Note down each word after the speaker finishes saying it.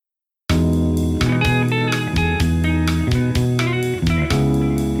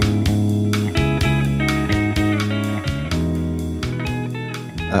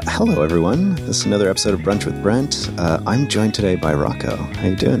Hello, everyone. This is another episode of Brunch with Brent. I'm joined today by Rocco. How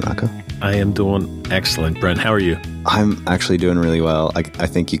you doing, Rocco? I am doing excellent, Brent. How are you? I'm actually doing really well. I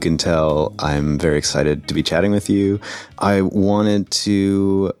think you can tell I'm very excited to be chatting with you. I wanted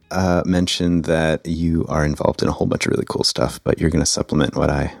to mention that you are involved in a whole bunch of really cool stuff, but you're going to supplement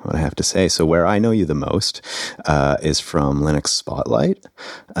what I have to say. So where I know you the most is from Linux Spotlight,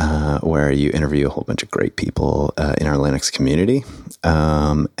 where you interview a whole bunch of great people in our Linux community.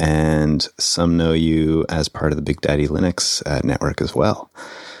 And some know you as part of the Big Daddy Linux network as well.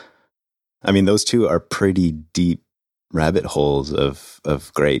 I mean, those two are pretty deep rabbit holes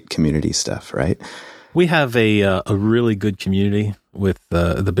of great community stuff, right? We have a really good community with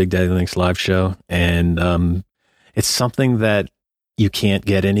the Big Daddy Linux live show, and it's something that you can't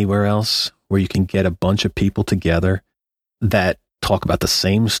get anywhere else, where you can get a bunch of people together that talk about the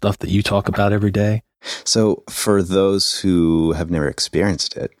same stuff that you talk about every day. So for those who have never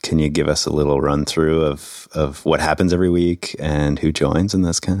experienced it, can you give us a little run through of what happens every week and who joins and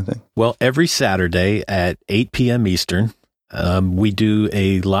this kind of thing? Well, every Saturday at 8 p.m. Eastern, we do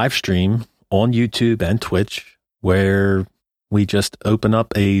a live stream on YouTube and Twitch where we just open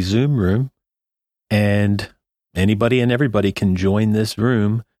up a Zoom room and anybody and everybody can join this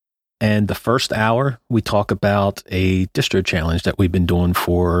room. And the first hour, we talk about a distro challenge that we've been doing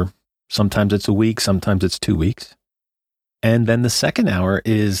for sometimes it's a week, sometimes it's 2 weeks. And then the second hour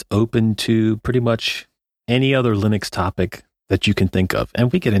is open to pretty much any other Linux topic that you can think of.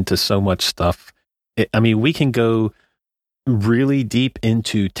 And we get into so much stuff. We can go really deep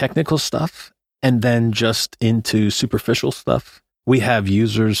into technical stuff and then just into superficial stuff. We have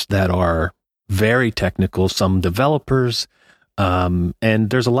users that are very technical, some developers, and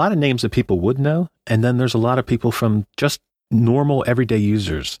there's a lot of names that people would know. And then there's a lot of people from just normal everyday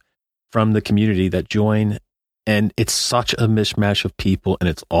users from the community that join, and it's such a mishmash of people, and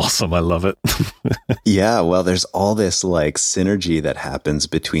it's awesome. I love it. Yeah, well, there's all this like synergy that happens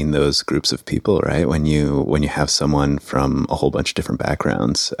between those groups of people, right? When you have someone from a whole bunch of different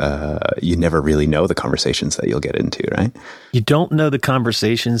backgrounds, you never really know the conversations that you'll get into, right? You don't know the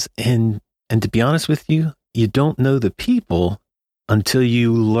conversations, and to be honest with you, you don't know the people until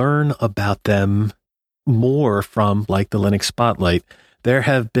you learn about them more from like the Linux Spotlight. There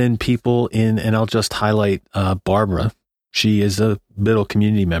have been people and I'll just highlight Barbara. She is a Biddle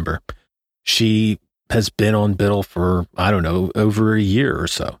community member. She has been on Biddle for, over a year or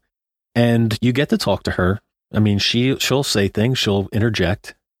so. And you get to talk to her. I mean, she'll say things, she'll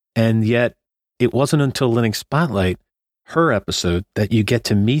interject. And yet it wasn't until Linux Spotlight, her episode, that you get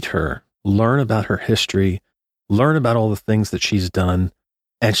to meet her, learn about her history, learn about all the things that she's done.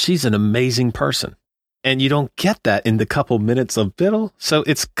 And she's an amazing person. And you don't get that in the couple minutes of Biddle. So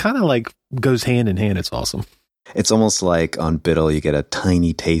it's kind of like goes hand in hand. It's awesome. It's almost like on Biddle, you get a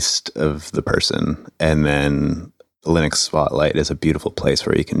tiny taste of the person. And then Linux Spotlight is a beautiful place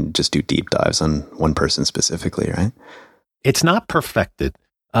where you can just do deep dives on one person specifically, right? It's not perfected.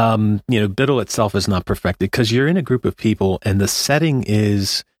 Biddle itself is not perfected because you're in a group of people and the setting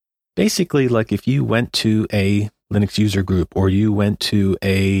is basically like if you went to a Linux user group or you went to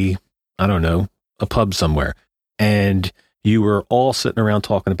a pub somewhere and you were all sitting around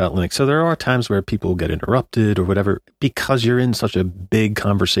talking about Linux. So there are times where people get interrupted or whatever because you're in such a big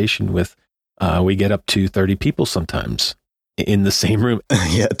conversation with, we get up to 30 people sometimes in the same room.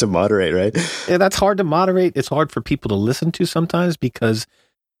 Yeah, to moderate, right? Yeah, that's hard to moderate. It's hard for people to listen to sometimes because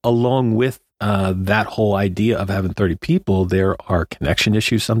along with that whole idea of having 30 people, there are connection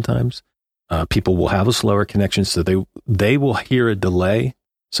issues sometimes. People will have a slower connection, so they will hear a delay.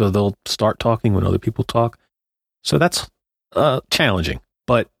 So they'll start talking when other people talk. So that's challenging,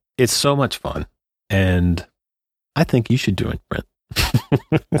 but it's so much fun. And I think you should do it, Brent.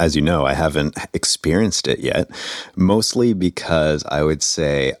 As you know, I haven't experienced it yet, mostly because I would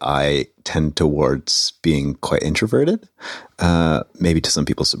say I tend towards being quite introverted, maybe to some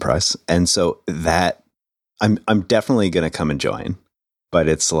people's surprise. And so that I'm definitely going to come and join. But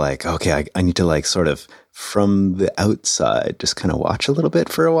it's like, okay, I need to like sort of from the outside, just kind of watch a little bit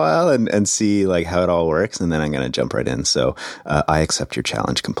for a while and see like how it all works. And then I'm going to jump right in. So I accept your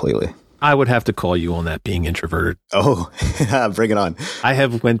challenge completely. I would have to call you on that being introverted. Oh, bring it on. I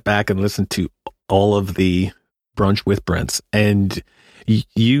have went back and listened to all of the Brunch with Brents and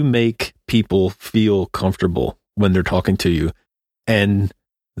you make people feel comfortable when they're talking to you. And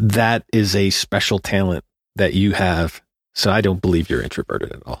that is a special talent that you have. So I don't believe you're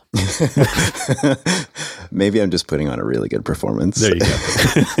introverted at all. Maybe I'm just putting on a really good performance. There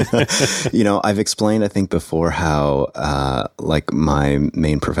you go. I've explained, I think before how, my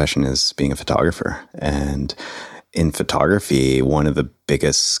main profession is being a photographer. And in photography, one of the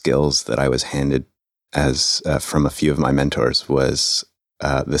biggest skills that I was handed as from a few of my mentors was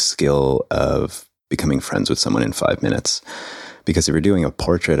the skill of becoming friends with someone in 5 minutes. Because if you're doing a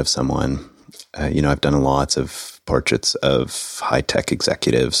portrait of someone, I've done lots of portraits of high-tech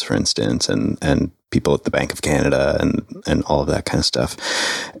executives, for instance, and people at the Bank of Canada and all of that kind of stuff.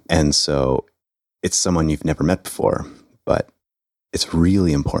 And so it's someone you've never met before, but it's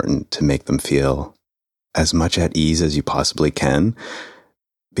really important to make them feel as much at ease as you possibly can,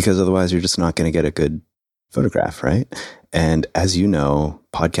 because otherwise you're just not going to get a good photograph, right? And as you know,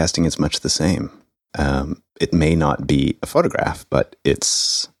 podcasting is much the same. It may not be a photograph, but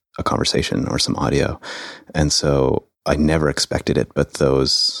it's a conversation or some audio. And so I never expected it, but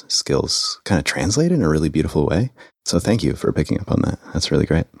those skills kind of translate in a really beautiful way. So thank you for picking up on that. That's really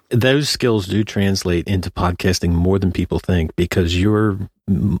great. Those skills do translate into podcasting more than people think, because you're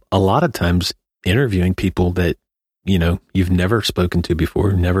a lot of times interviewing people that, you've never spoken to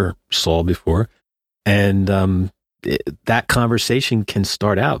before, never saw before. And that conversation can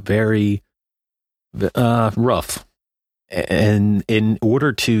start out very rough. And in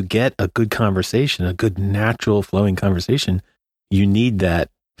order to get a good conversation, a good natural flowing conversation, you need that.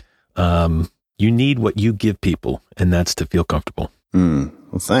 You need what you give people, and that's to feel comfortable.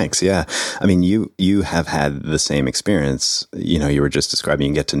 Well, thanks. Yeah. I mean, you have had the same experience. You were just describing,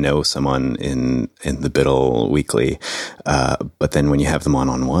 you get to know someone in the Biddle Weekly. But then when you have them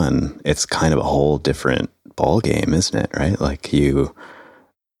one-on-one, it's kind of a whole different ball game, isn't it? Right? Like you,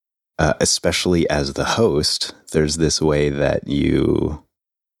 especially as the host, there's this way that you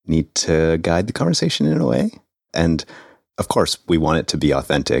need to guide the conversation in a way. And of course, we want it to be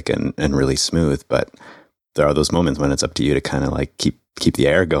authentic and really smooth, but there are those moments when it's up to you to kind of like keep the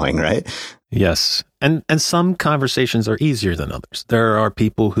air going, right? Yes. And some conversations are easier than others. There are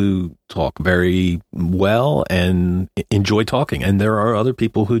people who talk very well and enjoy talking, and there are other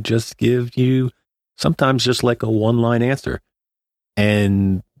people who just give you sometimes just like a one-line answer.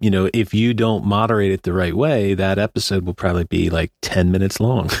 And, if you don't moderate it the right way, that episode will probably be like 10 minutes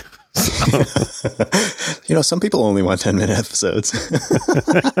long. Some people only want 10-minute episodes.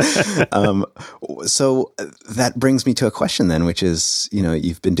 So that brings me to a question then, which is,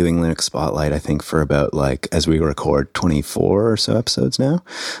 you've been doing Linux Spotlight, I think, for about as we record, 24 or so episodes now.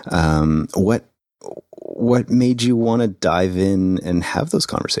 What made you want to dive in and have those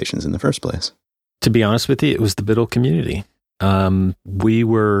conversations in the first place? To be honest with you, it was the Biddle community. We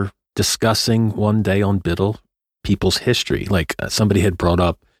were discussing one day on Biddle people's history. Like somebody had brought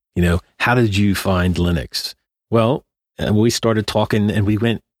up, how did you find Linux? Well, we started talking and we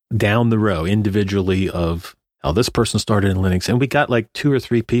went down the row individually of how this person started in Linux. And we got like 2 or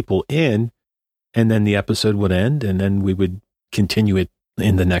 3 people in, and then the episode would end and then we would continue it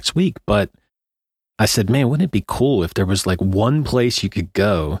in the next week. But I said, man, wouldn't it be cool if there was like one place you could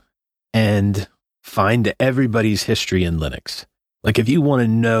go and find everybody's history in Linux? Like if you want to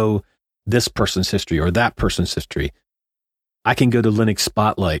know this person's history or that person's history, I can go to Linux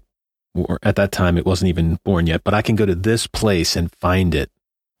Spotlight, or at that time it wasn't even born yet, but I can go to this place and find it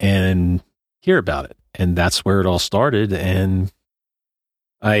and hear about it. And that's where it all started. And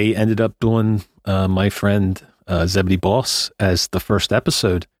I ended up doing my friend Zebedee Boss as the first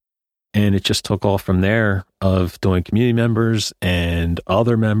episode. And it just took off from there of doing community members and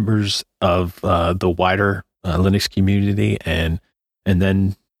other members of the wider Linux community, and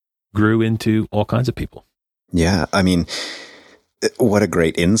then grew into all kinds of people. Yeah. I mean, what a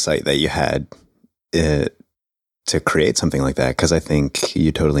great insight that you had to create something like that, because I think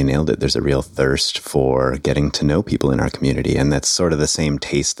you totally nailed it. There's a real thirst for getting to know people in our community, and that's sort of the same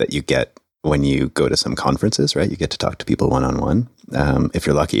taste that you get when you go to some conferences, right? You get to talk to people one-on-one, if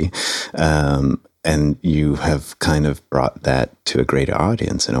you're lucky. And you have kind of brought that to a greater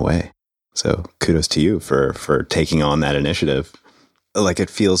audience in a way. So kudos to you for taking on that initiative. Like, it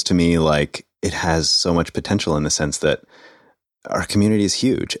feels to me like it has so much potential in the sense that our community is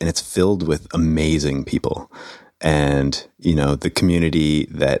huge and it's filled with amazing people. And, the community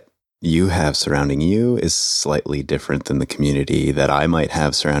that you have surrounding you is slightly different than the community that I might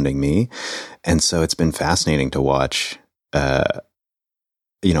have surrounding me. And so it's been fascinating to watch,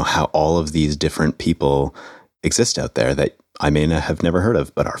 how all of these different people exist out there that I may not have never heard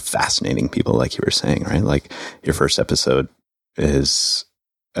of, but are fascinating people, like you were saying, right? Like your first episode is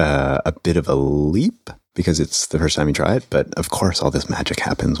a bit of a leap because it's the first time you try it. But of course, all this magic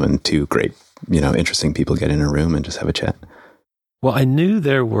happens when 2 great, interesting people get in a room and just have a chat. Well, I knew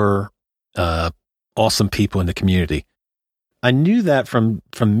there were awesome people in the community. I knew that from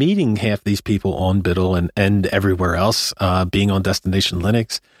meeting half these people on Biddle and everywhere else, being on Destination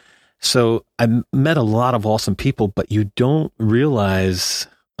Linux. So I met a lot of awesome people, but you don't realize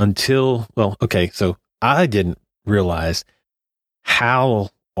until, well, okay, so I didn't realize how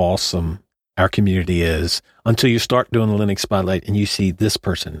awesome our community is until you start doing the Linux Spotlight and you see this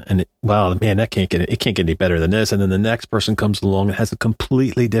person and wow, man, it can't get any better than this. And then the next person comes along and has a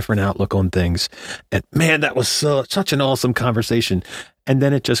completely different outlook on things. And man, that was such an awesome conversation. And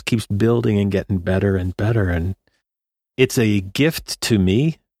then it just keeps building and getting better and better. And it's a gift to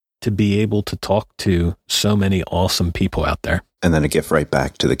me to be able to talk to so many awesome people out there. And then a gift right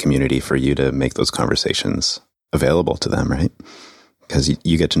back to the community for you to make those conversations available to them, right? Because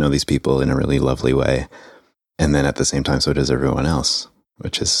you get to know these people in a really lovely way. And then at the same time, so does everyone else,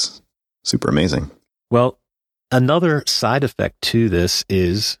 which is super amazing. Well, another side effect to this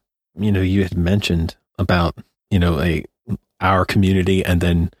is, you had mentioned about, our community and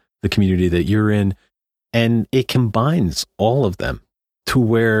then the community that you're in, and it combines all of them to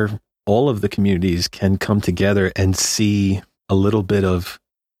where all of the communities can come together and see a little bit of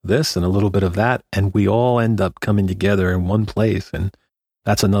this and a little bit of that, and we all end up coming together in one place. And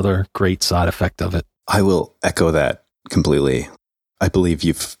that's another great side effect of it. I will echo that completely. I believe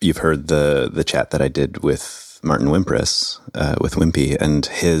you've heard the chat that I did with Martin Wimpress, with Wimpy, and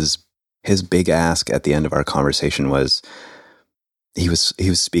his big ask at the end of our conversation was he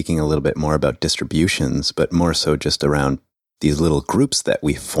was speaking a little bit more about distributions, but more so just around these little groups that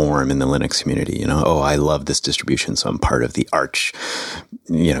we form in the Linux community. I love this distribution, so I'm part of the Arch,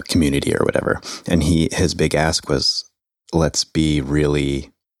 community or whatever. And his big ask was, let's be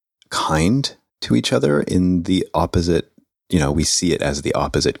really kind to each other in the opposite. We see it as the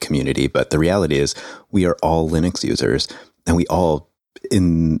opposite community, but the reality is we are all Linux users, and we all,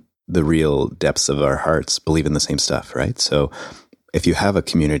 in the real depths of our hearts, believe in the same stuff, right? So if you have a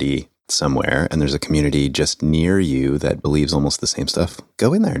community somewhere and there's a community just near you that believes almost the same stuff,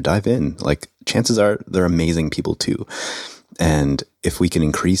 go in there, dive in. Like, chances are they're amazing people too. And if we can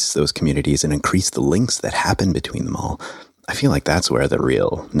increase those communities and increase the links that happen between them all, I feel like that's where the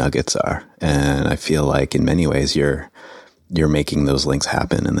real nuggets are. And I feel like in many ways you're making those links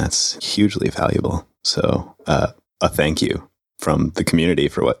happen, and that's hugely valuable. So a thank you from the community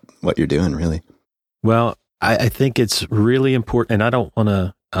for what you're doing, really. Well, I think it's really important, and I don't want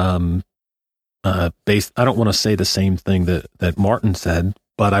to I don't want to say the same thing that Martin said,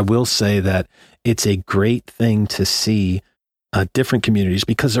 but I will say that it's a great thing to see different communities,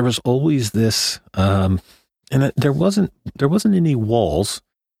 because there was always this, and there wasn't any walls,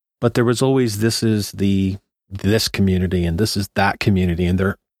 but there was always, this is this community and this is that community,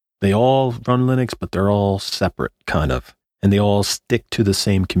 and they all run Linux, but they're all separate kind of, and they all stick to the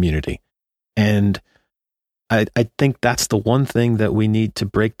same community. And I think that's the one thing that we need to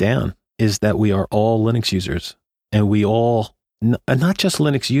break down, is that we are all Linux users, and we all, not just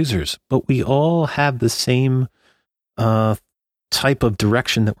Linux users, but we all have the same type of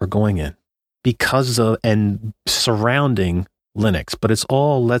direction that we're going in because of and surrounding Linux. But it's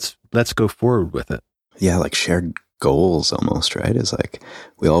all let's go forward with it. Yeah, like shared goals almost, right? It's like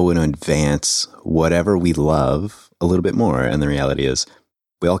we all want to advance whatever we love a little bit more, and the reality is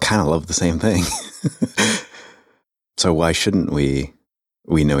we all kind of love the same thing. So why shouldn't we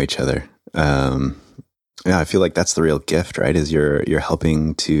know each other? Yeah, I feel like that's the real gift, right? Is you're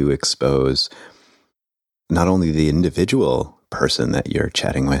helping to expose not only the individual person that you're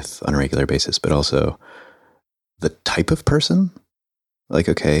chatting with on a regular basis, but also the type of person. Like,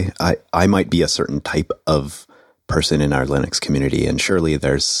 okay, I might be a certain type of person in our Linux community, and surely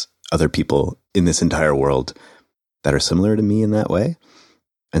there's other people in this entire world that are similar to me in that way.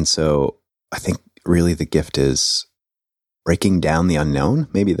 And so I think really the gift is breaking down the unknown.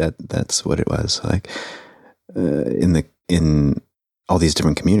 Maybe that's what it was. Like in all these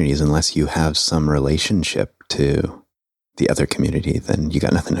different communities, unless you have some relationship to the other community, then you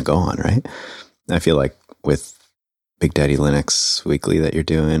got nothing to go on, right? I feel like with Big Daddy Linux Weekly that you're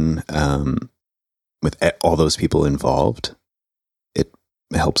doing, with all those people involved, it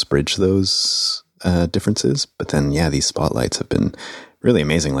helps bridge those differences. But then, yeah, these spotlights have been really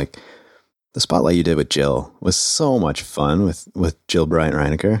amazing. Like the spotlight you did with Jill was so much fun with Jill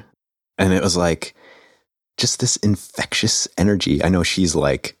Bryant-Reinecker. And it was like just this infectious energy. I know she's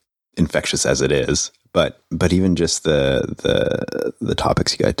like infectious as it is, but even just the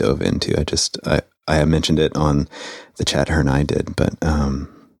topics you guys dove into, I mentioned it on the chat her and I did, but it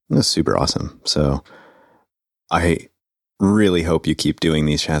was super awesome. So I really hope you keep doing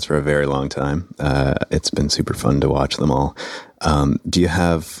these chats for a very long time. It's been super fun to watch them all. Do you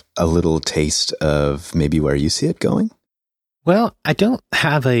have a little taste of maybe where you see it going? Well, I don't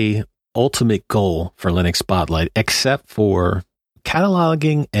have a ultimate goal for Linux Spotlight, except for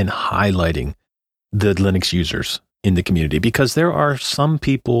cataloging and highlighting the Linux users in the community, because there are some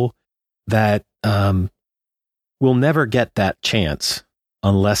people that will never get that chance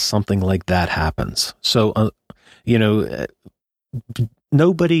unless something like that happens. So,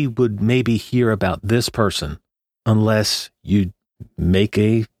 nobody would maybe hear about this person unless you make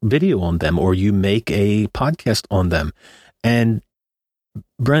a video on them or you make a podcast on them. And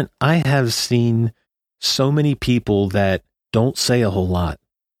Brent, I have seen so many people that don't say a whole lot,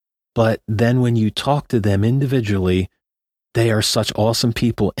 but then when you talk to them individually, they are such awesome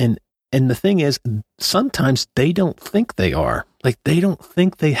people. And the thing is, sometimes they don't think they are. Like, they don't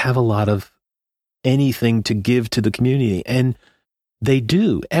think they have a lot of anything to give to the community. And they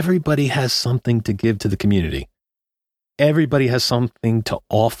do. Everybody has something to give to the community. Everybody has something to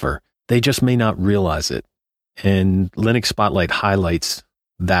offer. They just may not realize it. And Linux Spotlight highlights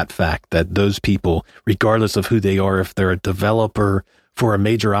that fact, that those people, regardless of who they are, if they're a developer for a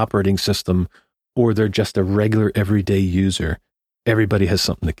major operating system or they're just a regular everyday user, everybody has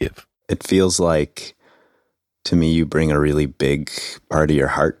something to give. It feels like, to me, you bring a really big part of your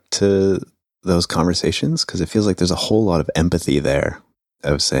heart to those conversations, because it feels like there's a whole lot of empathy there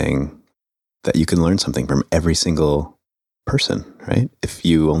of saying that you can learn something from every single person, right? If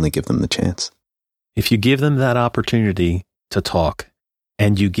you only give them the chance. If you give them that opportunity to talk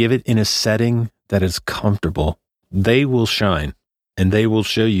and you give it in a setting that is comfortable, they will shine and they will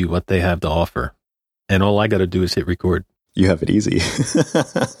show you what they have to offer. And all I got to do is hit record. You have it easy.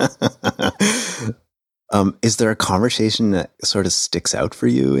 Is there a conversation that sort of sticks out for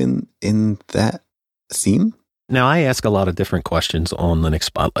you in that theme? Now, I ask a lot of different questions on Linux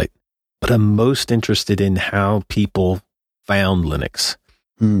Spotlight, but I'm most interested in how people found Linux.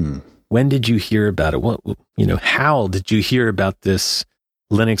 When did you hear about it? How did you hear about this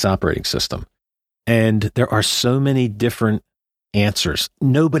Linux operating system? And there are so many different answers.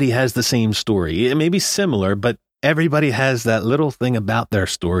 Nobody has the same story. It may be similar, but everybody has that little thing about their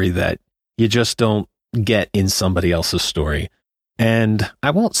story that you just don't get in somebody else's story. And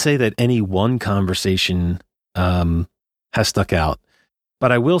I won't say that any one conversation has stuck out,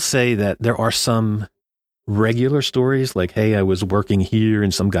 but I will say that there are some regular stories like, hey, I was working here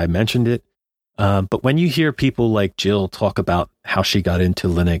and some guy mentioned it. But when you hear people like Jill talk about how she got into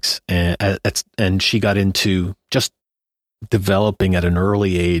Linux and she got into just developing at an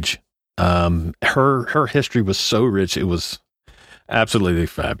early age, her history was so rich. It was absolutely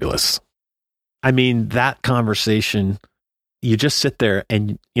fabulous. I mean, that conversation, you just sit there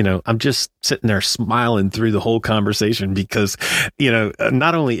and, I'm just sitting there smiling through the whole conversation because,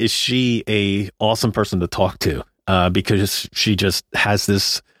 not only is she a awesome person to talk to, because she just has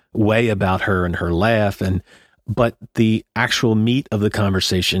this way about her and her laugh, but the actual meat of the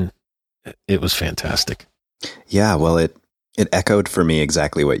conversation, it was fantastic. Yeah, well, it echoed for me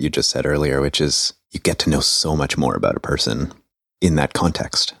exactly what you just said earlier, which is you get to know so much more about a person in that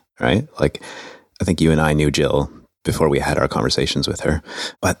context, right? Like, I think you and I knew Jill before we had our conversations with her,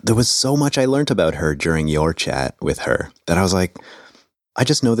 but there was so much I learned about her during your chat with her that I was like, I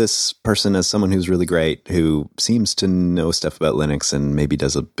just know this person as someone who's really great, who seems to know stuff about Linux and maybe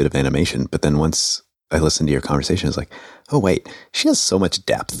does a bit of animation. But then once I listened to your conversation, it's like, oh, wait, she has so much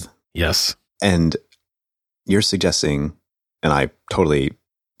depth. Yes. And you're suggesting, and I totally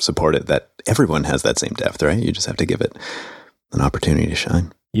support it, that everyone has that same depth, right? You just have to give it an opportunity to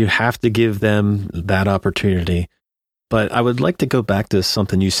shine. You have to give them that opportunity. But I would like to go back to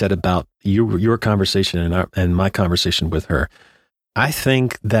something you said about your conversation and my conversation with her. I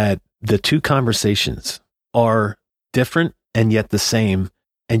think that the two conversations are different and yet the same.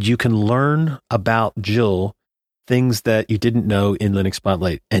 And you can learn about Jill things that you didn't know in Linux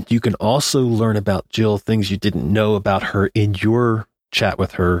Spotlight. And you can also learn about Jill things you didn't know about her in your chat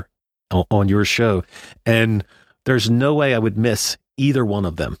with her on your show. And there's no way I would miss either one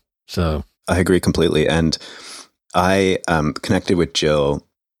of them. So I agree completely. And I connected with Jill,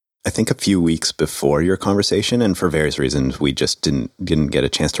 I think a few weeks before your conversation, and for various reasons, we just didn't get a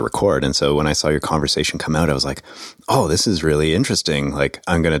chance to record. And so when I saw your conversation come out, I was like, oh, this is really interesting. Like,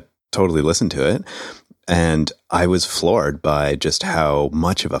 I'm going to totally listen to it. And I was floored by just how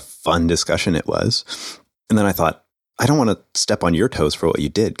much of a fun discussion it was. And then I thought, I don't want to step on your toes for what you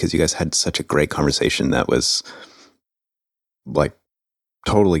did, because you guys had such a great conversation that was like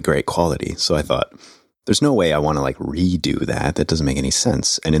totally great quality. So I thought, there's no way I want to like redo that. That doesn't make any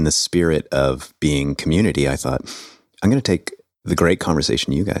sense. And in the spirit of being community, I thought, I'm going to take the great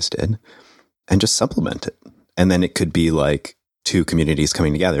conversation you guys did and just supplement it. And then it could be like two communities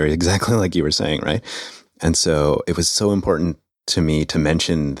coming together, exactly like you were saying, right? And so it was so important to me to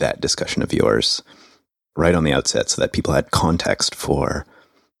mention that discussion of yours right on the outset so that people had context for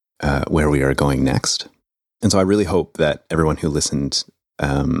where we are going next. And so I really hope that everyone who listened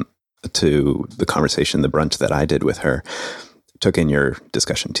to the conversation, the brunch that I did with her, took in your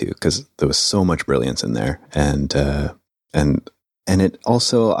discussion too, because there was so much brilliance in there. And it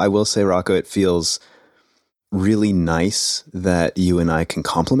also, I will say, Rocco, it feels really nice that you and I can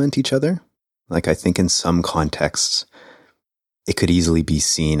complement each other. Like, I think in some contexts, it could easily be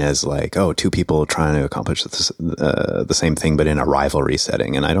seen as like, oh, two people trying to accomplish the same thing, but in a rivalry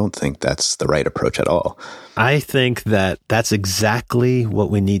setting. And I don't think that's the right approach at all. I think that that's exactly what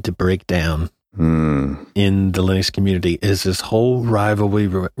we need to break down in the Linux community, is this whole rivalry,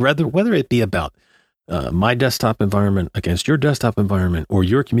 whether it be about my desktop environment against your desktop environment or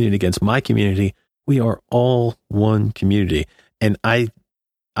your community against my community. We are all one community. And I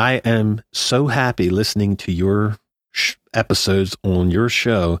am so happy listening to your episodes on your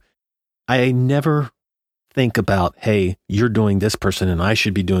show. I never think about, hey, you're doing this person and I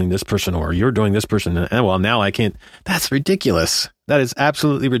should be doing this person, or you're doing this person and well, now I can't. That's ridiculous. That is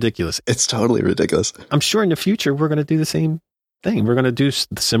absolutely ridiculous. It's totally ridiculous. I'm sure in the future we're going to do the same thing. We're going to do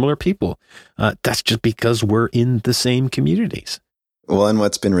similar people. That's just because we're in the same communities. Well, and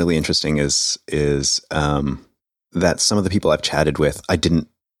what's been really interesting is that some of the people I've chatted with, I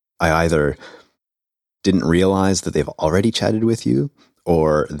either didn't realize that they've already chatted with you,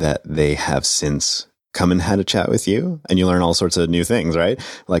 or that they have since come and had a chat with you, and you learn all sorts of new things, right?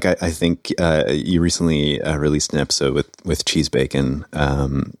 Like I think you recently released an episode with Cheese Bacon,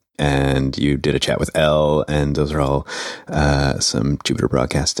 and you did a chat with Elle, and those are all some Jupiter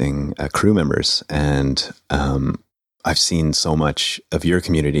Broadcasting crew members. And I've seen so much of your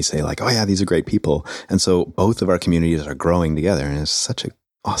community say like, oh yeah, these are great people. And so both of our communities are growing together, and it's such an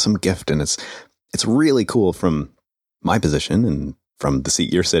awesome gift. And it's really cool from my position and from the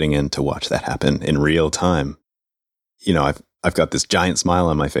seat you're sitting in to watch that happen in real time. You know, I've got this giant smile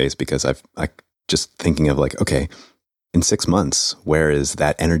on my face because I just thinking of like, okay, in 6 months, where is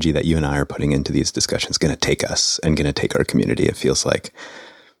that energy that you and I are putting into these discussions going to take us and going to take our community? It feels like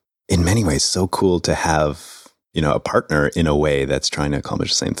in many ways so cool to have, you know, a partner in a way that's trying to accomplish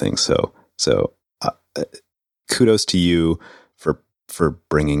the same thing. So kudos to you for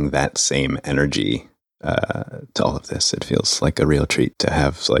bringing that same energy to all of this. It feels like a real treat to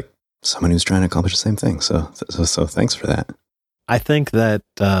have like someone who's trying to accomplish the same thing. So thanks for that. I think that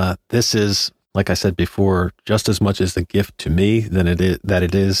this is, like I said before, just as much as a gift to me than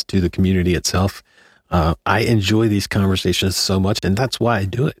it is to the community itself. I enjoy these conversations so much, and that's why I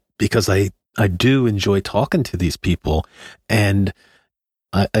do it, because I do enjoy talking to these people. And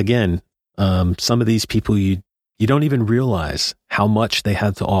again, some of these people you don't even realize how much they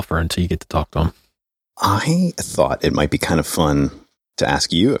have to offer until you get to talk to them. I thought it might be kind of fun to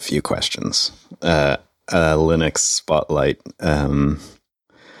ask you a few questions, Linux spotlight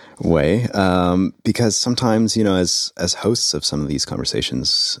way, because sometimes, you know, as hosts of some of these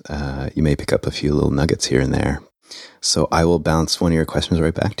conversations, you may pick up a few little nuggets here and there. So I will bounce one of your questions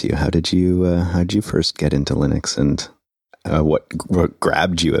right back to you. How did you first get into Linux, and what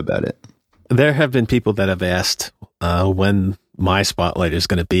grabbed you about it? There have been people that have asked when my spotlight is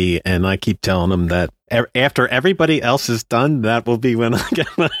going to be, and I keep telling them that after everybody else is done, that will be when I get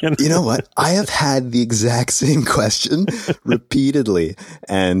mine. You know what? I have had the exact same question repeatedly,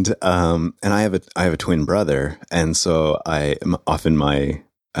 and I have a twin brother, and so I often my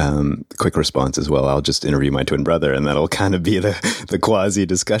quick response as well, I'll just interview my twin brother, and that'll kind of be the quasi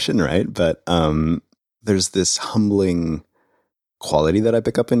discussion, right? But there's this humbling quality that I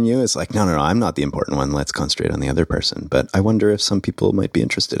pick up in you. It's like, no, I'm not the important one. Let's concentrate on the other person. But I wonder if some people might be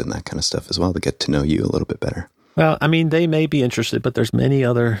interested in that kind of stuff as well, to get to know you a little bit better. Well, I mean, they may be interested, but there's many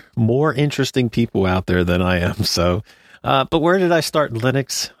other more interesting people out there than I am. So, but where did I start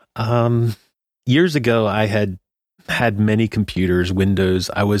Linux? Years ago, I had many computers,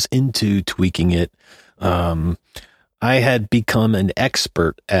 Windows. I was into tweaking it. I had become an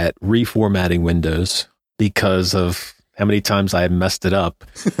expert at reformatting Windows because of how many times I messed it up.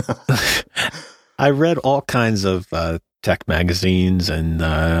 I read all kinds of tech magazines and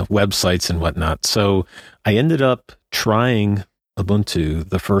websites and whatnot. So I ended up trying Ubuntu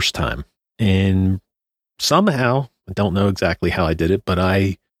the first time. And somehow, I don't know exactly how I did it, but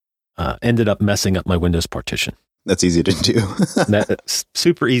I ended up messing up my Windows partition. That's easy to do. That's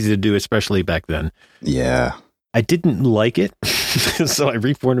super easy to do, especially back then. Yeah. I didn't like it, so I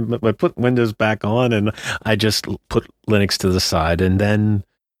reformatted. I put Windows back on, and I just put Linux to the side. And then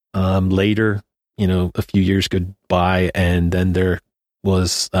later, you know, a few years go by, and then there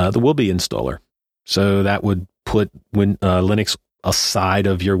was the Wilby installer. So that would put Linux aside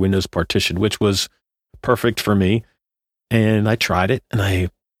of your Windows partition, which was perfect for me. And I tried it and I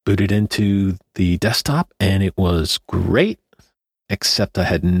booted into the desktop and it was great, except I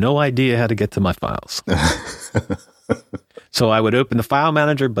had no idea how to get to my files. So I would open the file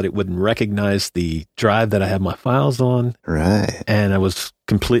manager, but it wouldn't recognize the drive that I have my files on. Right. And I was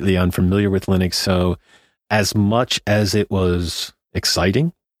completely unfamiliar with Linux. So as much as it was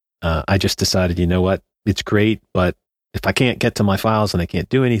exciting, I just decided, you know what, it's great, but if I can't get to my files and I can't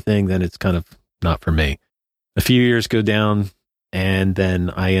do anything, then it's kind of not for me. A few years go down and then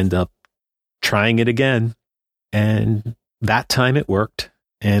I end up trying it again. And that time it worked.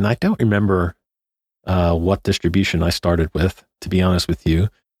 And I don't remember what distribution I started with, to be honest with you.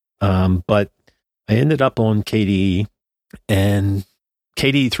 But I ended up on KDE, and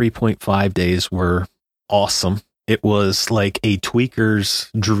KDE 3.5 days were awesome. It was like a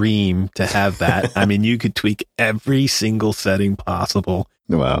tweaker's dream to have that. I mean, you could tweak every single setting possible.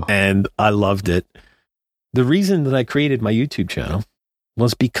 Wow. And I loved it. The reason that I created my YouTube channel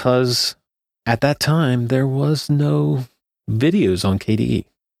was because at that time, there was no videos on KDE.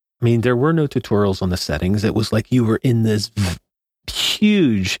 I mean, there were no tutorials on the settings. It was like you were in this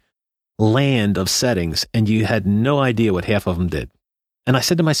huge land of settings and you had no idea what half of them did. And I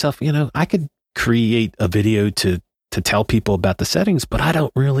said to myself, you know, I could create a video to tell people about the settings, but I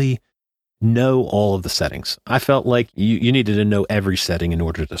don't really know all of the settings. I felt like you needed to know every setting in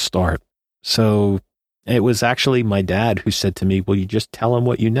order to start. So it was actually my dad who said to me, well, you just tell him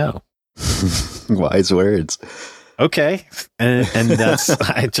what you know. Wise words. Okay. And that's,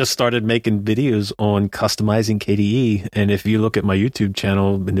 I just started making videos on customizing KDE. And if you look at my YouTube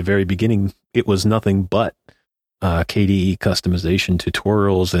channel in the very beginning, it was nothing but KDE customization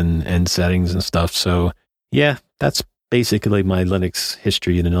tutorials and settings and stuff. So yeah, that's basically my Linux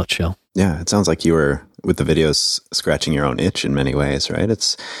history in a nutshell. Yeah, it sounds like you were, with the videos, scratching your own itch in many ways, right?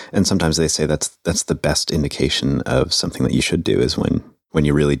 And sometimes they say that's the best indication of something that you should do is when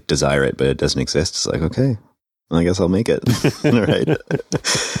you really desire it, but it doesn't exist. It's like, okay, well, I guess I'll make it, right?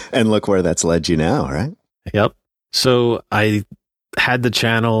 And look where that's led you now, right? Yep. So I had the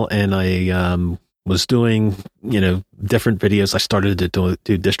channel and I was doing, different videos. I started to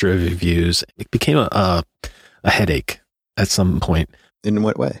do distro reviews. It became a headache at some point. In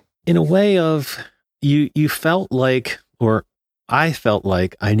what way? In a way of you felt like, or I felt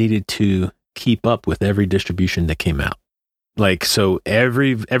like I needed to keep up with every distribution that came out. Like, so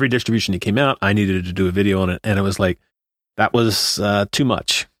every distribution that came out, I needed to do a video on it. And it was like, that was too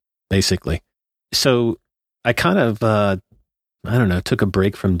much, basically. So I kind of, took a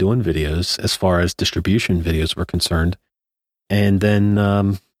break from doing videos as far as distribution videos were concerned. And then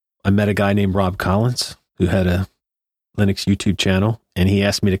I met a guy named Rob Collins who had a Linux YouTube channel, and he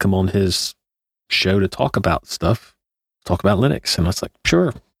asked me to come on his show to talk about Linux. And I was like,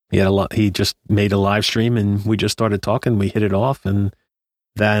 sure. He just made a live stream and we just started talking. We hit it off. And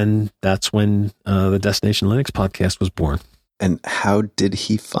then that's when the Destination Linux podcast was born. And how did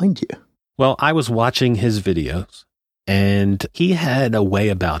he find you? Well, I was watching his videos and he had a way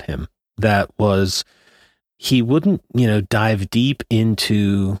about him that was, he wouldn't, dive deep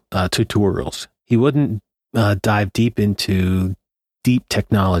into tutorials. He wouldn't dive deep into deep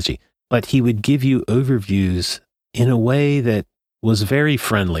technology, but he would give you overviews in a way that was very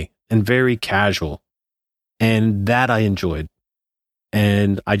friendly and very casual. And that I enjoyed.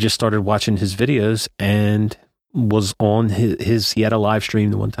 And I just started watching his videos and was on he had a live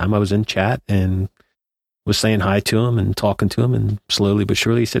stream the one time. I was in chat and was saying hi to him and talking to him. And slowly but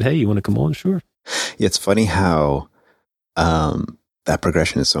surely he said, hey, you want to come on? Sure. Yeah, it's funny how that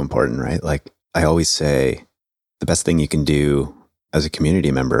progression is so important, right? Like I always say, the best thing you can do as a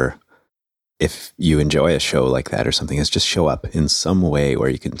community member, if you enjoy a show like that or something, is just show up in some way where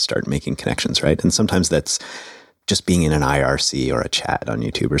you can start making connections, right? And sometimes that's just being in an IRC or a chat on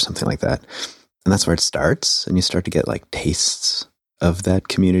YouTube or something like that. And that's where it starts. And you start to get like tastes of that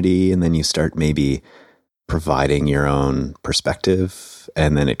community. And then you start maybe providing your own perspective.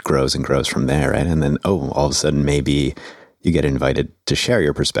 And then it grows and grows from there, right? And then, all of a sudden, maybe you get invited to share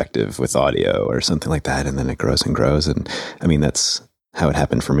your perspective with audio or something like that. And then it grows and grows. And I mean, that's how it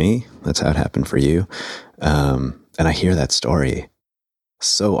happened for me. That's how it happened for you. And I hear that story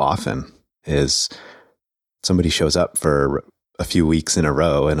so often, is somebody shows up for a few weeks in a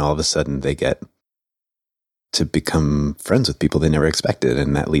row and all of a sudden they get to become friends with people they never expected.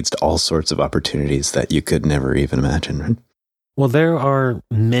 And that leads to all sorts of opportunities that you could never even imagine, right? Well, there are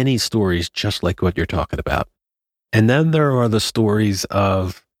many stories just like what you're talking about. And then there are the stories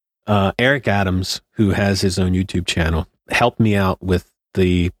of Eric Adams, who has his own YouTube channel, helped me out with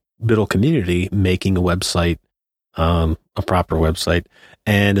the Biddle community, making a website, a proper website,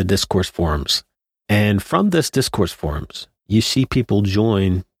 and a discourse forums. And from this discourse forums, you see people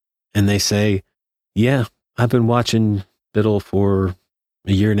join and they say, yeah, I've been watching Biddle for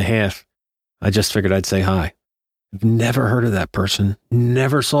a year and a half. I just figured I'd say hi. I've never heard of that person,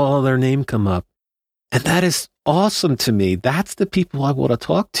 never saw their name come up. And that is awesome to me. That's the people I want to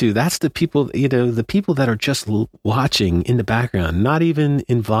talk to. That's the people, the people that are just watching in the background, not even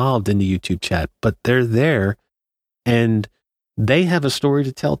involved in the YouTube chat, but they're there and they have a story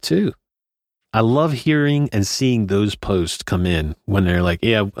to tell too. I love hearing and seeing those posts come in when they're like,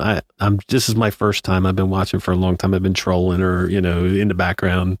 yeah, this is my first time. I've been watching for a long time. I've been trolling or, in the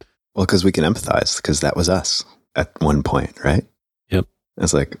background. Well, because we can empathize because that was us at one point, right? Yep.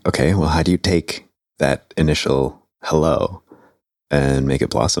 It's like, okay, well, how do you take that initial hello and make it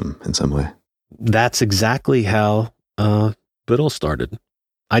blossom in some way? That's exactly how Biddle started.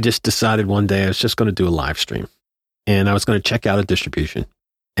 I just decided one day I was just going to do a live stream and I was going to check out a distribution.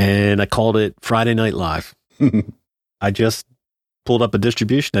 And I called it Friday Night Live. I just pulled up a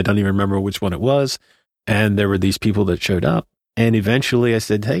distribution. I don't even remember which one it was. And there were these people that showed up. And eventually I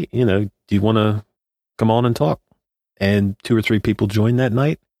said, hey, do you want to come on and talk? And 2 or 3 people joined that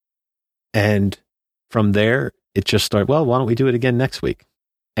night. And from there, it just started, well, why don't we do it again next week?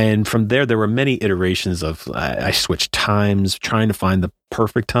 And from there were many iterations of, I switched times, trying to find the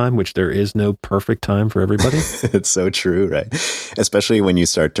perfect time, which there is no perfect time for everybody. It's so true, right? Especially when you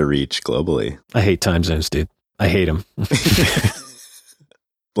start to reach globally. I hate time zones, dude. I hate them.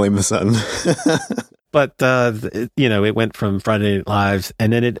 Blame the sun. But, it went from Friday Night Lives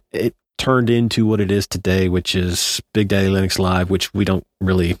and then it turned into what it is today, which is Big Daddy Linux Live, which we don't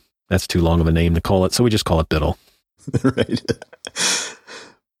really, that's too long of a name to call it. So we just call it Biddle. Right.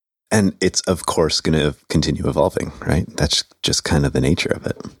 And it's, of course, going to continue evolving, right? That's just kind of the nature of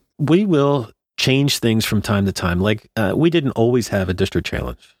it. We will change things from time to time. Like, we didn't always have a distro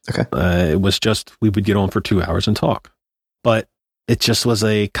challenge. Okay. It was just, we would get on for 2 hours and talk. But it just was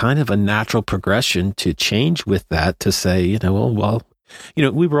a kind of a natural progression to change with that to say,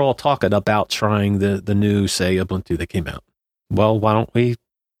 we were all talking about trying the new, say, Ubuntu that came out. Well, why don't we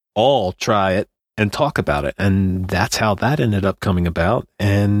all try it and talk about it? And that's how that ended up coming about.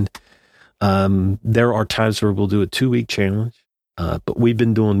 And there are times where we'll do a 2-week challenge, but we've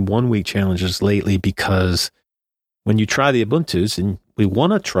been doing 1-week challenges lately because when you try the Ubuntus, and we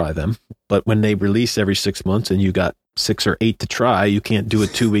want to try them, but when they release every 6 months and you got 6 or 8 to try, you can't do a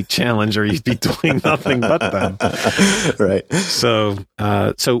 2-week challenge or you'd be doing nothing but them. Right. So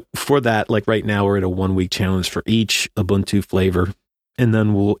for that, like right now we're at a 1-week challenge for each Ubuntu flavor. And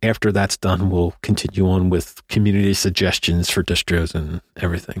then after that's done, we'll continue on with community suggestions for distros and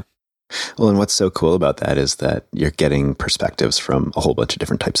everything. Well, and what's so cool about that is that you're getting perspectives from a whole bunch of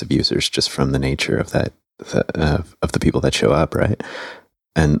different types of users just from the nature of that, of the people that show up, right?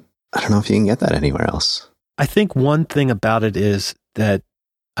 And I don't know if you can get that anywhere else. I think one thing about it is that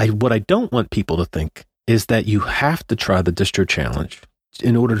what I don't want people to think is that you have to try the distro challenge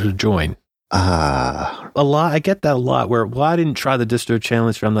in order to join. A lot. I get that a lot where, well, I didn't try the distro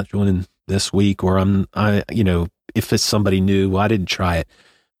challenge, or I'm not joining this week, or if it's somebody new, well, I didn't try it.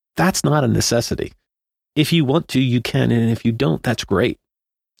 That's not a necessity. If you want to, you can. And if you don't, that's great.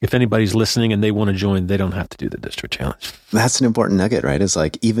 If anybody's listening and they want to join, they don't have to do the distro challenge. That's an important nugget, right? It's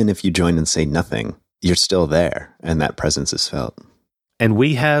like, even if you join and say nothing, you're still there and that presence is felt. And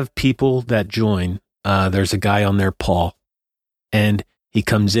we have people that join. There's a guy on there, Paul, and he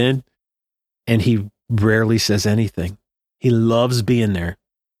comes in and he rarely says anything. He loves being there,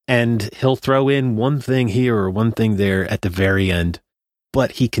 and he'll throw in one thing here or one thing there at the very end,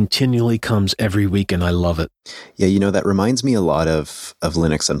 but he continually comes every week and I love it. Yeah. That reminds me a lot of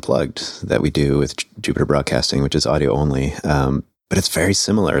Linux Unplugged that we do with Jupiter Broadcasting, which is audio only. But it's very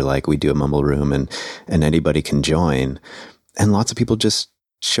similar. Like, we do a mumble room and anybody can join, and lots of people just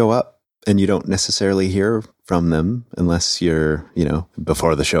show up and you don't necessarily hear from them unless you're,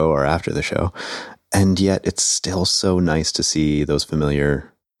 before the show or after the show. And yet it's still so nice to see those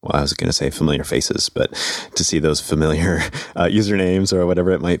familiar, well, I was going to say familiar faces, but to see those familiar usernames or whatever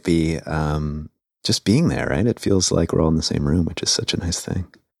it might be, just being there, right? It feels like we're all in the same room, which is such a nice thing.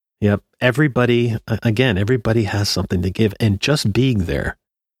 Yep. Everybody has something to give, and just being there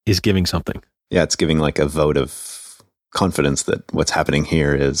is giving something. Yeah, it's giving like a vote of confidence that what's happening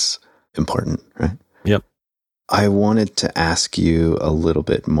here is important, right? Yep. I wanted to ask you a little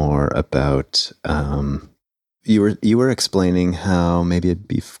bit more about, you were explaining how maybe it'd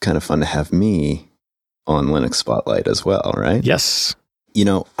be kind of fun to have me on Linux Spotlight as well, right? Yes.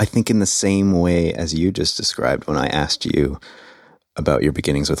 I think in the same way as you just described when I asked you, about your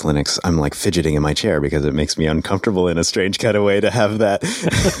beginnings with Linux, I'm like fidgeting in my chair because it makes me uncomfortable in a strange kind of way to have that,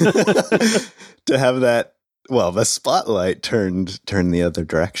 well, the spotlight turned the other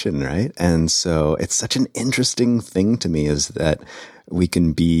direction, right? And so it's such an interesting thing to me is that we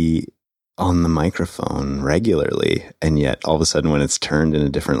can be on the microphone regularly, and yet all of a sudden when it's turned in a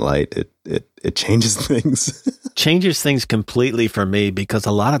different light, it changes things. Changes things completely for me, because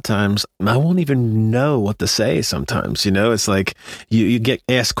a lot of times I won't even know what to say sometimes. It's like you get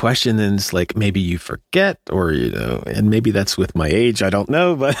asked questions and it's like maybe you forget, or and maybe that's with my age, I don't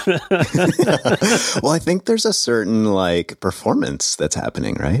know, but well, I think there's a certain like performance that's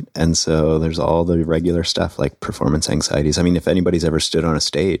happening, right? And so there's all the regular stuff like performance anxieties. I mean, if anybody's ever stood on a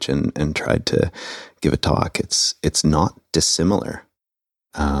stage and tried to give a talk, it's not dissimilar.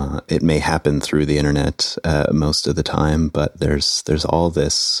 It may happen through the internet most of the time, but there's all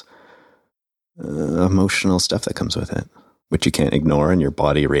this emotional stuff that comes with it, which you can't ignore, and your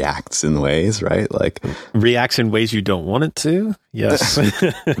body reacts in ways, right? Like reacts in ways you don't want it to. Yes,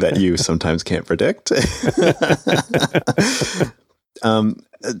 that you sometimes can't predict.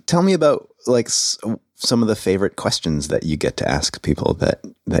 Tell me about like some of the favorite questions that you get to ask people that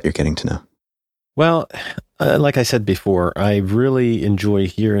you're getting to know. Well, like I said before, I really enjoy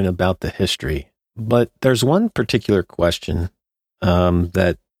hearing about the history, but there's one particular question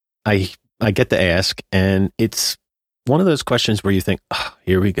that I get to ask, and it's one of those questions where you think, oh,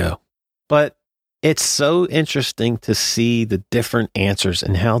 here we go. But it's so interesting to see the different answers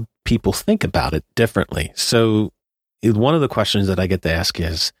and how people think about it differently. So one of the questions that I get to ask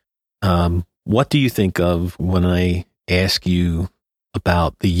is, what do you think of when I ask you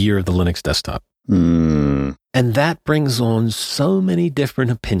about the year of the Linux desktop? And that brings on so many different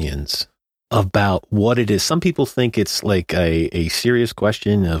opinions about what it is. Some people think it's like a serious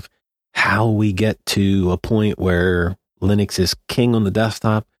question of how we get to a point where Linux is king on the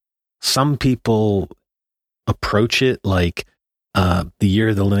desktop. Some people approach it like the year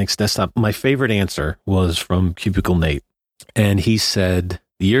of the Linux desktop. My favorite answer was from Cubicle Nate, and he said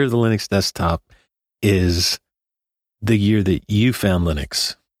the year of the Linux desktop is the year that you found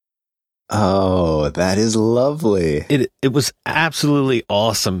Linux. Oh, that is lovely. It was absolutely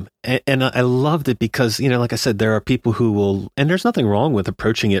awesome. And I loved it because, like I said, there are people who will, and there's nothing wrong with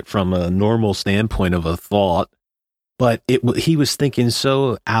approaching it from a normal standpoint of a thought, but he was thinking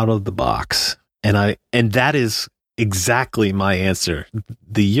so out of the box. And that is exactly my answer.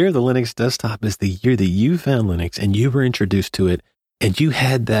 The year of the Linux desktop is the year that you found Linux and you were introduced to it, and you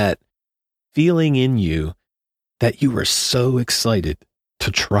had that feeling in you that you were so excited to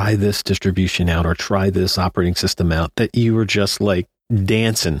try this distribution out or try this operating system out that you were just like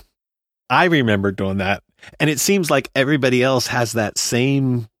dancing. I remember doing that. And it seems like everybody else has that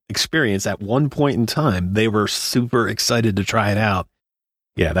same experience at one point in time. They were super excited to try it out.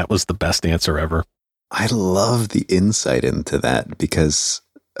 Yeah, that was the best answer ever. I love the insight into that because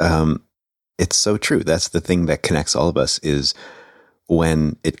it's so true. That's the thing that connects all of us is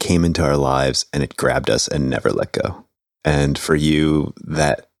when it came into our lives and it grabbed us and never let go. And for you,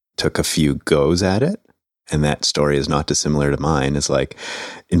 that took a few goes at it. And that story is not dissimilar to mine. It's like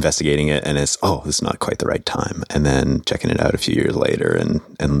investigating it and it's, this is not quite the right time. And then checking it out a few years later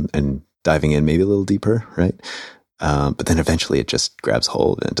and diving in maybe a little deeper, right? But then eventually it just grabs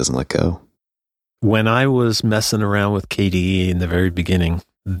hold and it doesn't let go. When I was messing around with KDE in the very beginning,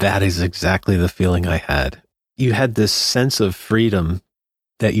 that is exactly the feeling I had. You had this sense of freedom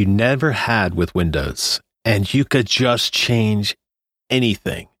that you never had with Windows. And you could just change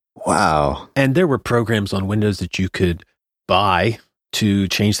anything. Wow. And there were programs on Windows that you could buy to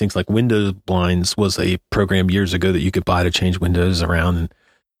change things, like Windows Blinds was a program years ago that you could buy to change windows around. And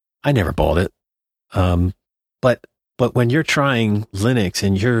I never bought it. But when you're trying Linux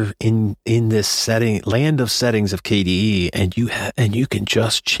and you're in this land of settings of KDE and you can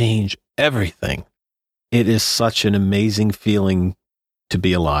just change everything, it is such an amazing feeling to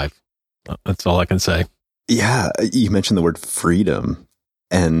be alive. That's all I can say. Yeah, you mentioned the word freedom,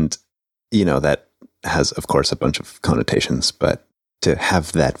 and, that has, of course, a bunch of connotations, but to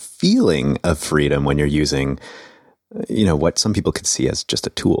have that feeling of freedom when you're using, what some people could see as just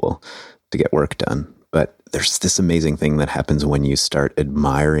a tool to get work done. But there's this amazing thing that happens when you start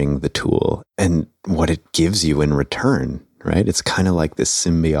admiring the tool and what it gives you in return, right? It's kind of like this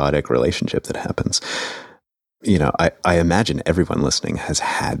symbiotic relationship that happens. I imagine everyone listening has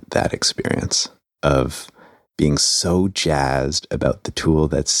had that experience of being so jazzed about the tool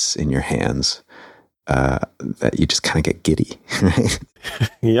that's in your hands that you just kind of get giddy, right?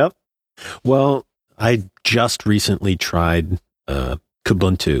 Yep. Well, I just recently tried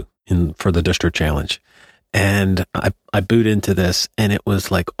Kubuntu for the Distro Challenge, And I boot into this, and it was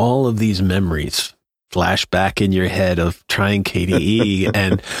like all of these memories flash back in your head of trying KDE.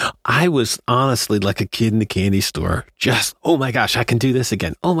 And I was honestly like a kid in the candy store. Just, oh my gosh, I can do this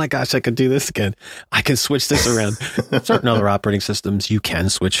again. Oh my gosh, I can do this again. I can switch this around. Certain other operating systems, you can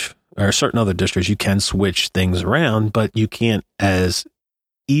switch, or certain other distros, you can switch things around, but you can't as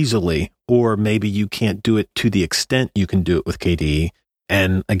easily, or maybe you can't do it to the extent you can do it with KDE.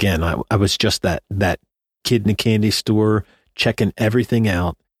 And again, I was just that kid in the candy store checking everything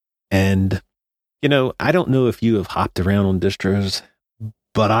out. And I don't know if you have hopped around on distros,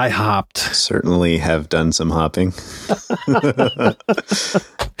 but I hopped. Certainly have done some hopping.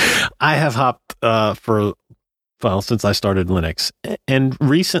 I have hopped since I started Linux. And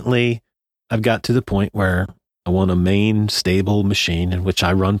recently I've got to the point where I want a main stable machine in which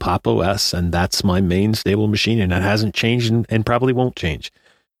I run Pop! OS, and that's my main stable machine, and that hasn't changed and probably won't change.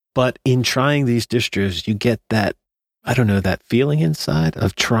 But in trying these distros, you get that, I don't know, that feeling inside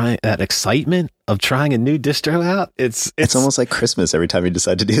of trying, that excitement of trying a new distro out. It's almost like Christmas every time you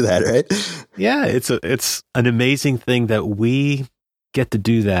decide to do that, right? Yeah, it's an amazing thing that we get to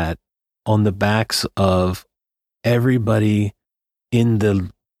do that on the backs of everybody in the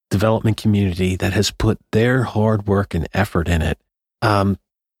development community that has put their hard work and effort in it.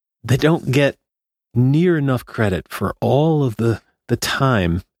 They don't get near enough credit for all of the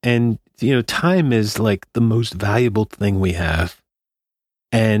time. And, time is like the most valuable thing we have.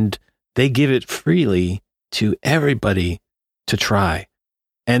 And they give it freely to everybody to try.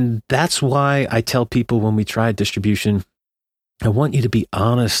 And that's why I tell people when we try distribution, I want you to be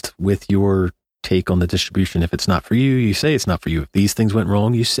honest with your take on the distribution. If it's not for you, you say it's not for you. If these things went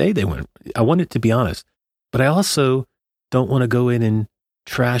wrong, you say they went. I want it to be honest. But I also don't want to go in and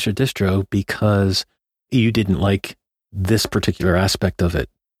trash a distro because you didn't like this particular aspect of it.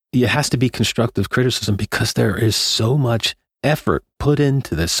 It has to be constructive criticism because there is so much effort put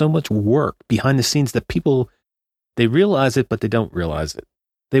into this, so much work behind the scenes that people, they realize it, but they don't realize it.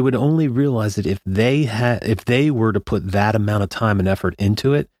 They would only realize it if they were to put that amount of time and effort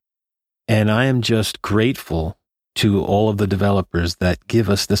into it. And I am just grateful to all of the developers that give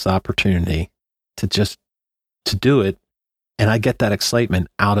us this opportunity to do it. And I get that excitement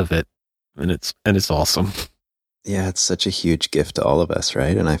out of it. And it's awesome. Yeah, it's such a huge gift to all of us,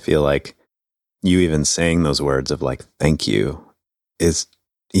 right? And I feel like you even saying those words of like, thank you, is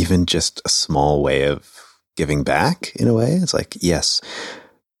even just a small way of giving back in a way. It's like, yes,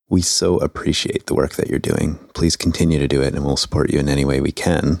 we so appreciate the work that you're doing. Please continue to do it and we'll support you in any way we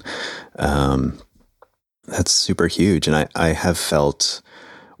can. That's super huge. And I have felt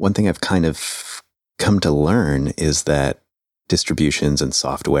one thing I've kind of come to learn is that distributions and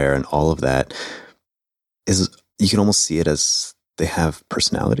software and all of that is, you can almost see it as they have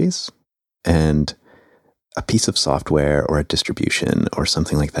personalities, and a piece of software or a distribution or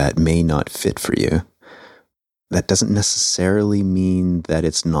something like that may not fit for you. That doesn't necessarily mean that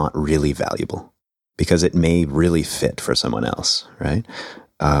it's not really valuable, because it may really fit for someone else, right?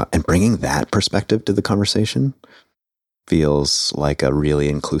 And bringing that perspective to the conversation feels like a really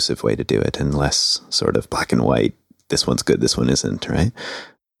inclusive way to do it, and less sort of black and white, this one's good, this one isn't, right?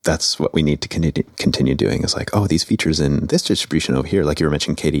 That's what we need to continue doing, is like, oh, these features in this distribution over here, like you were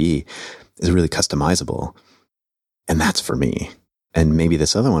mentioning KDE, is really customizable. And that's for me. And maybe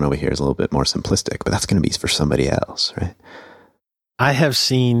this other one over here is a little bit more simplistic, but that's going to be for somebody else, right? I have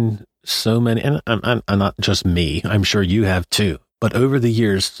seen so many, and I'm not just me, I'm sure you have too, but over the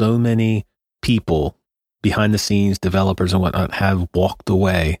years, so many people behind the scenes, developers and whatnot, have walked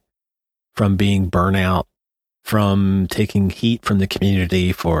away from being burnt out, from taking heat from the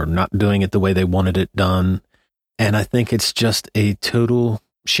community for not doing it the way they wanted it done. And I think it's just a total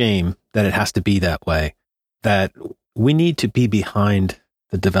shame that it has to be that way, that we need to be behind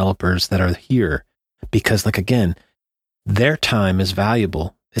the developers that are here, because, like, again, their time is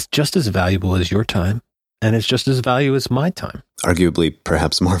valuable. It's just as valuable as your time, and it's just as valuable as my time. Arguably,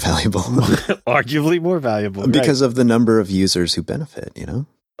 perhaps more valuable. Arguably more valuable. Because of the number of users who benefit,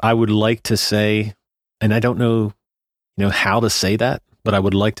 I would like to say, and I don't know, how to say that, but I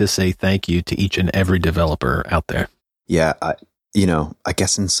would like to say thank you to each and every developer out there. Yeah, I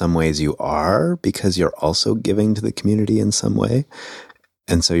guess in some ways you are, because you're also giving to the community in some way.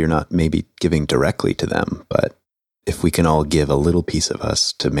 And so you're not maybe giving directly to them, but if we can all give a little piece of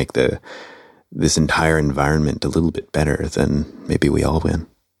us to make this entire environment a little bit better, then maybe we all win.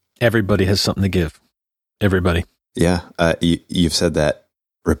 Everybody has something to give. Everybody. Yeah. You've said that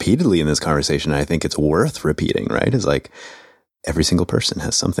repeatedly in this conversation. I think it's worth repeating, right? It's like every single person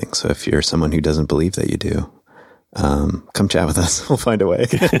has something. So if you're someone who doesn't believe that you do, come chat with us. We'll find a way.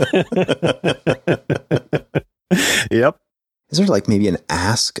 Yep. Is there like maybe an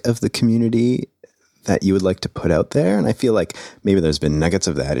ask of the community that you would like to put out there? And I feel like maybe there's been nuggets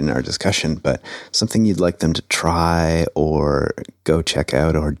of that in our discussion, but something you'd like them to try or go check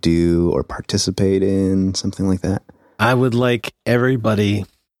out or do or participate in, something like that? I would like everybody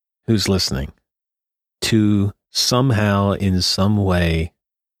who's listening to somehow, in some way,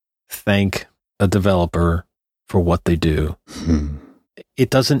 thank a developer for what they do. It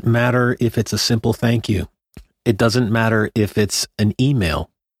doesn't matter if it's a simple thank you. It doesn't matter if it's an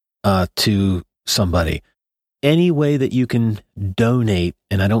email to somebody. Any way that you can donate,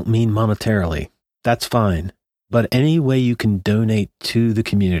 and I don't mean monetarily, that's fine. But any way you can donate to the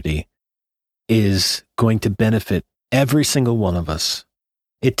community is going to benefit every single one of us.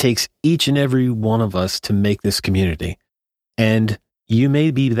 It takes each and every one of us to make this community. And you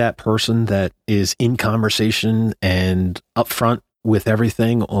may be that person that is in conversation and upfront with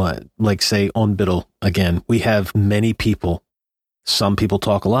everything, like say on Biddle. Again, we have many people. Some people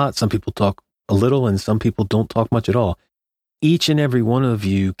talk a lot, some people talk a little, and some people don't talk much at all. Each and every one of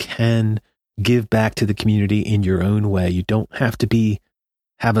you can give back to the community in your own way. You don't have to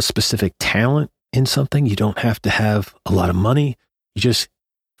have a specific talent in something. You don't have to have a lot of money. You just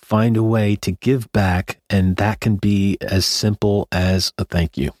find a way to give back, and that can be as simple as a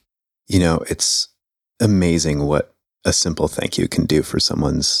thank you. You know, it's amazing what a simple thank you can do for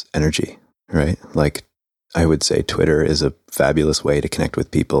someone's energy, right? Like, I would say Twitter is a fabulous way to connect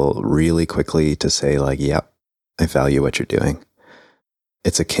with people really quickly, to say like, yep, I value what you're doing.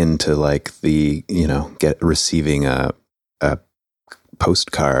 It's akin to like receiving a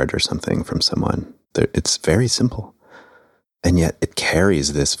postcard or something from someone. It's very simple. And yet it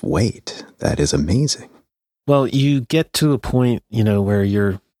carries this weight that is amazing. Well, you get to a point,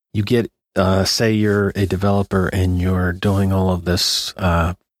 where say you're a developer and you're doing all of this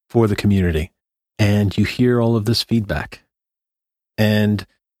for the community, and you hear all of this feedback. And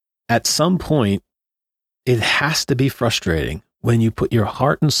at some point, it has to be frustrating when you put your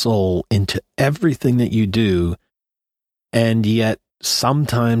heart and soul into everything that you do, and yet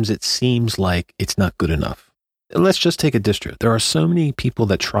sometimes it seems like it's not good enough. Let's just take a distro. There are so many people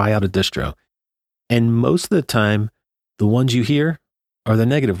that try out a distro, and most of the time, the ones you hear are the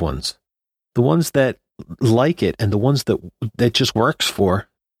negative ones. The ones that like it and the ones that just works for,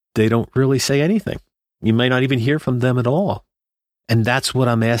 they don't really say anything. You may not even hear from them at all. And that's what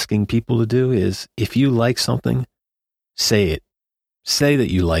I'm asking people to do is, if you like something, say it. Say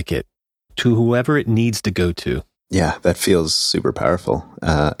that you like it to whoever it needs to go to. Yeah, that feels super powerful.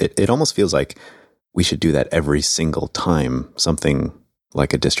 It almost feels like we should do that every single time something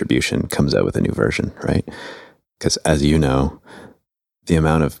like a distribution comes out with a new version, right? Because as you know, the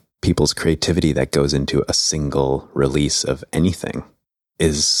amount of people's creativity that goes into a single release of anything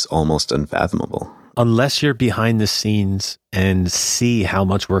is almost unfathomable. Unless you're behind the scenes and see how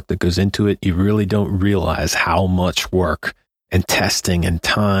much work that goes into it, you really don't realize how much work and testing and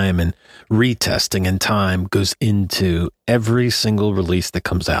time and retesting and time goes into every single release that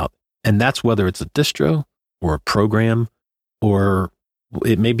comes out. And that's whether it's a distro or a program, or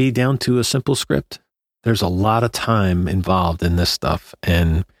it may be down to a simple script. There's a lot of time involved in this stuff,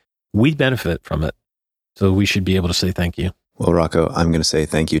 and we benefit from it. So we should be able to say thank you. Well, Rocco, I'm going to say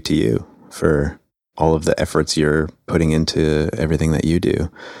thank you to you for all of the efforts you're putting into everything that you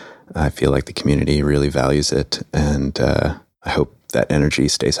do. I feel like the community really values it, and I hope that energy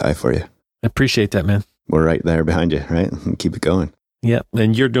stays high for you. I appreciate that, man. We're right there behind you, right? Keep it going. Yeah,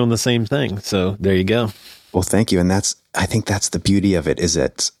 and you're doing the same thing. So there you go. Well, thank you. And I think that's the beauty of it, is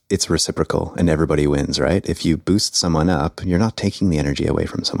that it's reciprocal and everybody wins, right? If you boost someone up, you're not taking the energy away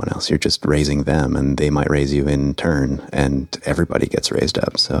from someone else. You're just raising them, and they might raise you in turn, and everybody gets raised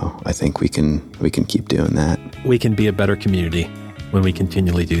up. So I think we can keep doing that. We can be a better community when we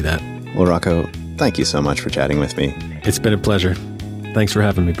continually do that. Well, Rocco, thank you so much for chatting with me. It's been a pleasure. Thanks for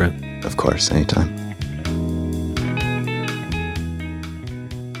having me, Brent. Of course, anytime.